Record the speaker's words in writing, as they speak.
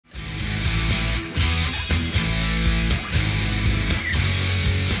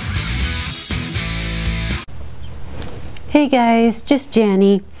Hey guys, just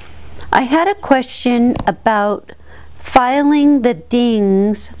Jani. I had a question about filing the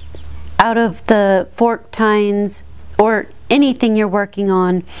dings out of the fork tines or anything you're working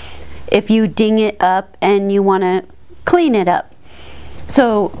on if you ding it up and you want to clean it up.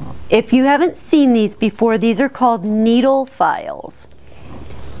 So if you haven't seen these before, these are called needle files.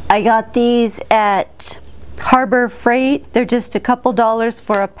 I got these at Harbor Freight. They're just a couple dollars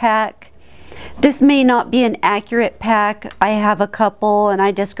for a pack. This may not be an accurate pack. I have a couple and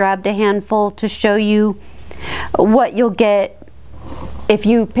I just grabbed a handful to show you what you'll get if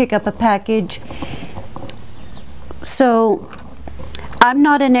you pick up a package. So I'm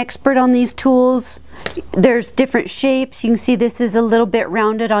not an expert on these tools. There's different shapes. You can see this is a little bit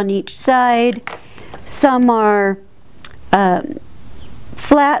rounded on each side. Some are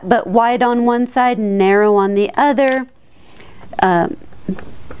flat but wide on one side and narrow on the other.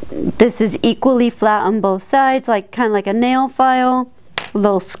 This is equally flat on both sides, kind of like a nail file, a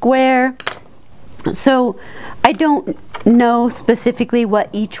little square. So I don't know specifically what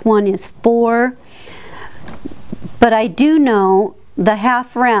each one is for, but I do know the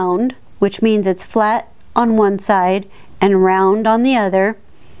half round, which means it's flat on one side and round on the other,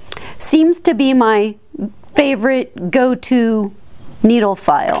 seems to be my favorite go-to needle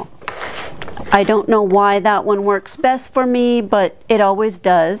file. I don't know why that one works best for me, but it always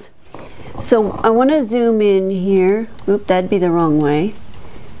does. So I want to zoom in here. Oop, that'd be the wrong way.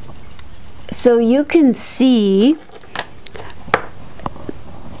 So you can see,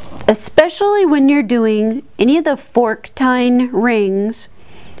 especially when you're doing any of the fork tine rings,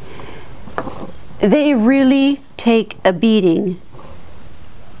 they really take a beating.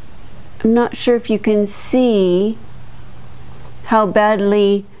 I'm not sure if you can see how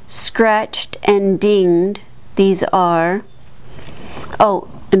badly scratched and dinged these are. Oh,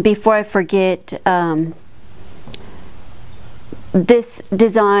 and before I forget, this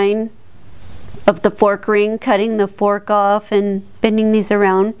design of the fork ring, cutting the fork off and bending these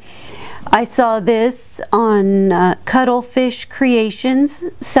around, I saw this on Cuttlefish Creations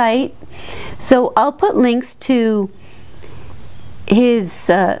site. So I'll put links to his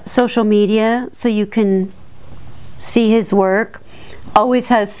social media so you can see his work. Always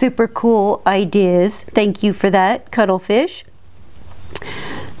has super cool ideas. Thank you for that, Cuttlefish.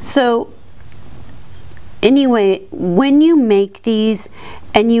 So anyway, when you make these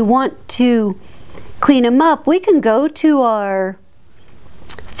and you want to clean them up, we can go to our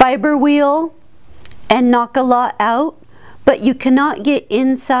fiber wheel and knock a lot out, but you cannot get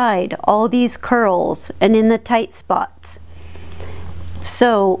inside all these curls and in the tight spots.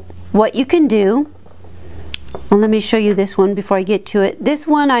 So what you can do, well, let me show you this one before I get to it. This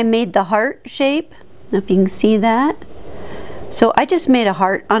one I made the heart shape. I don't know if you can see that. So I just made a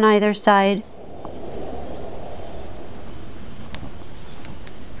heart on either side.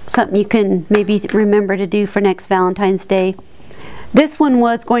 Something you can maybe remember to do for next Valentine's Day. This one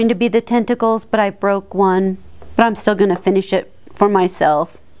was going to be the tentacles, but I broke one. But I'm still going to finish it for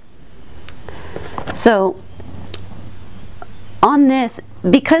myself. So on this,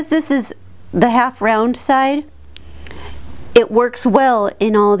 because this is the half round side, it works well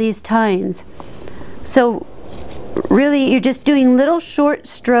in all these tines. So really you're just doing little short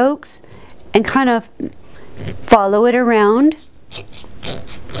strokes and kind of follow it around.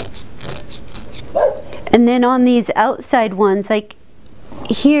 And then on these outside ones, like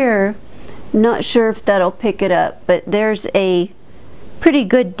here, not sure if that'll pick it up, but there's a pretty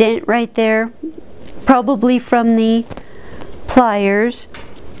good dent right there, probably from the pliers.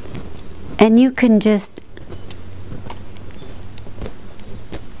 And you can just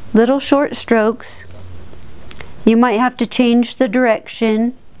little short strokes. You might have to change the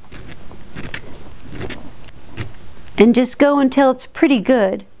direction and just go until it's pretty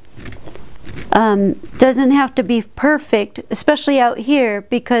good. Doesn't have to be perfect, especially out here,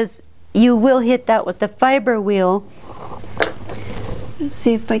 because you will hit that with the fiber wheel. Let's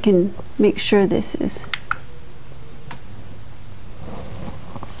see if I can make sure this is.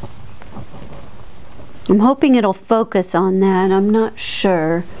 I'm hoping it'll focus on that. I'm not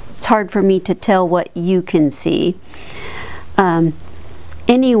sure. It's hard for me to tell what you can see.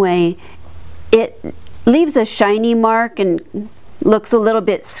 Anyway, it leaves a shiny mark and looks a little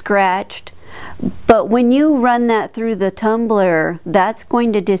bit scratched. But when you run that through the tumbler, that's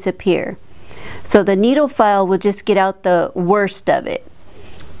going to disappear. So the needle file will just get out the worst of it.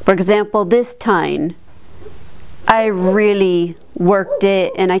 For example, this tine, I really worked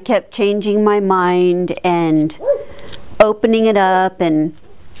it and I kept changing my mind and opening it up and,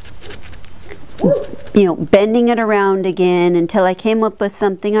 you know, bending it around again until I came up with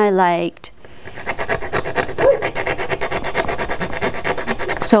something I liked.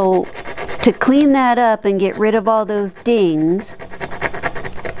 So to clean that up and get rid of all those dings,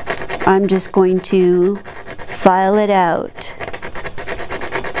 I'm just going to file it out.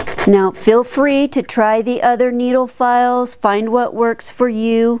 Now feel free to try the other needle files, find what works for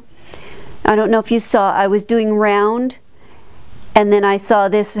you. I don't know if you saw, I was doing round, and then I saw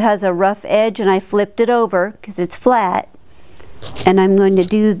this has a rough edge and I flipped it over because it's flat, and I'm going to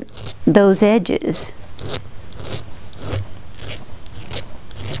do those edges.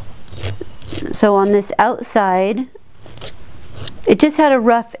 So on this outside, it just had a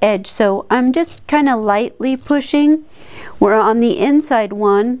rough edge, so I'm just kind of lightly pushing. Where on the inside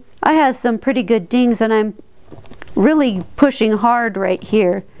one, I have some pretty good dings, and I'm really pushing hard right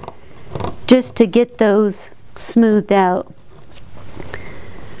here just to get those smoothed out.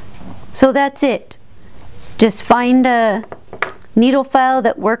 So that's it. Just find a needle file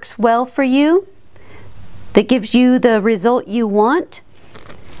that works well for you, that gives you the result you want,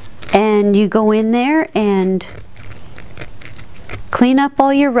 and you go in there and clean up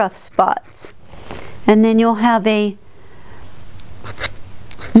all your rough spots, and then you'll have a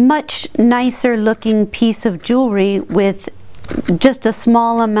much nicer looking piece of jewelry with just a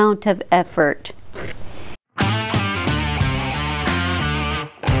small amount of effort.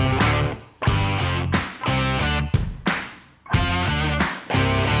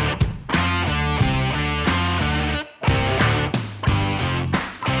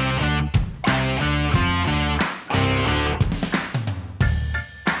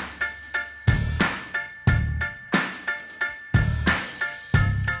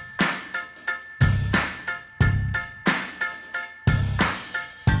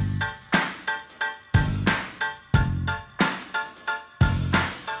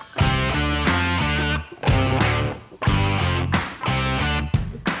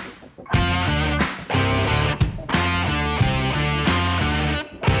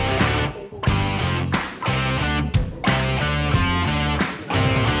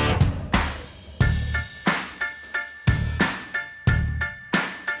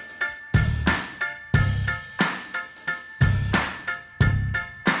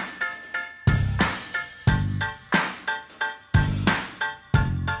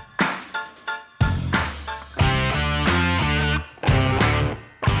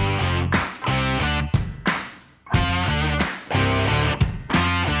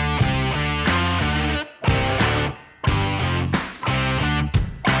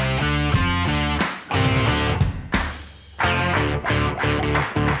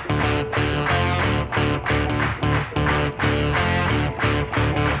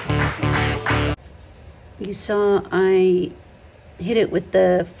 You saw I hit it with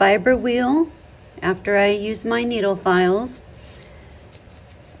the fiber wheel after I used my needle files.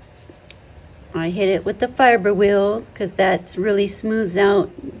 I hit it with the fiber wheel because that really smooths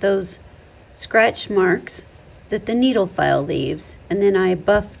out those scratch marks that the needle file leaves. And then I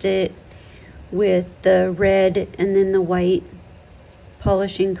buffed it with the red and then the white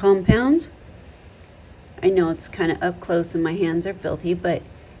polishing compound. I know it's kind of up close and my hands are filthy, but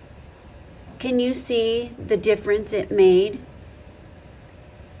can you see the difference it made?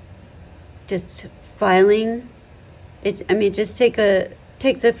 Just filing it, I mean, just takes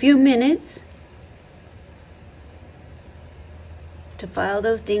a few minutes to file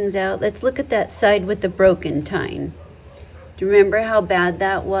those dings out. Let's look at that side with the broken tine. Do you remember how bad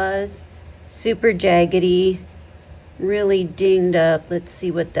that was? Super jaggedy, really dinged up. Let's see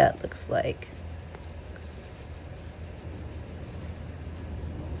what that looks like.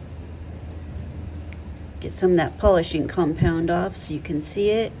 Get some of that polishing compound off so you can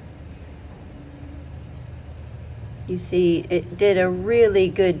see it. You see, it did a really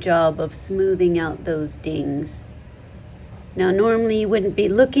good job of smoothing out those dings. Now, normally you wouldn't be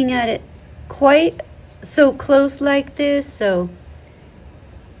looking at it quite so close like this, so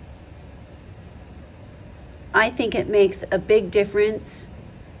I think it makes a big difference,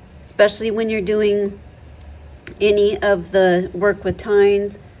 especially when you're doing any of the work with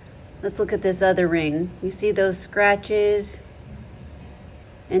tines. Let's look at this other ring. You see those scratches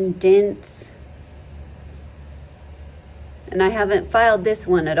and dents? And I haven't filed this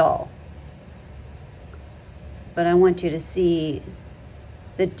one at all. But I want you to see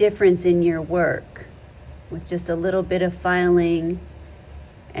the difference in your work with just a little bit of filing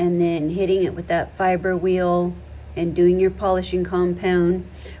and then hitting it with that fiber wheel and doing your polishing compound.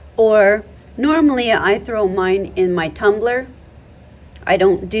 Or normally I throw mine in my tumbler. I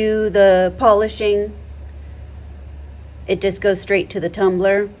don't do the polishing. It just goes straight to the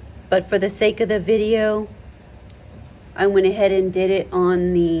tumbler. But for the sake of the video, I went ahead and did it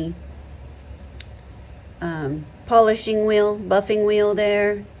on the polishing wheel, buffing wheel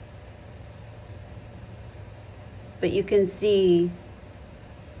there. But you can see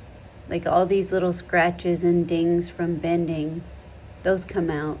like all these little scratches and dings from bending. Those come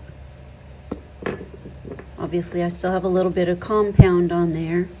out. Obviously I still have a little bit of compound on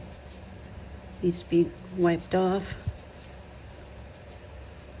there. Needs to be wiped off.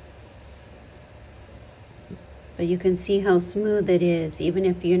 But you can see how smooth it is, even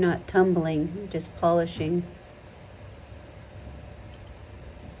if you're not tumbling, just polishing.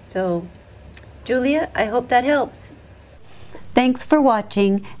 So, Julia, I hope that helps. Thanks for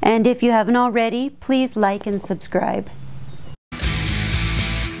watching, and if you haven't already, please like and subscribe.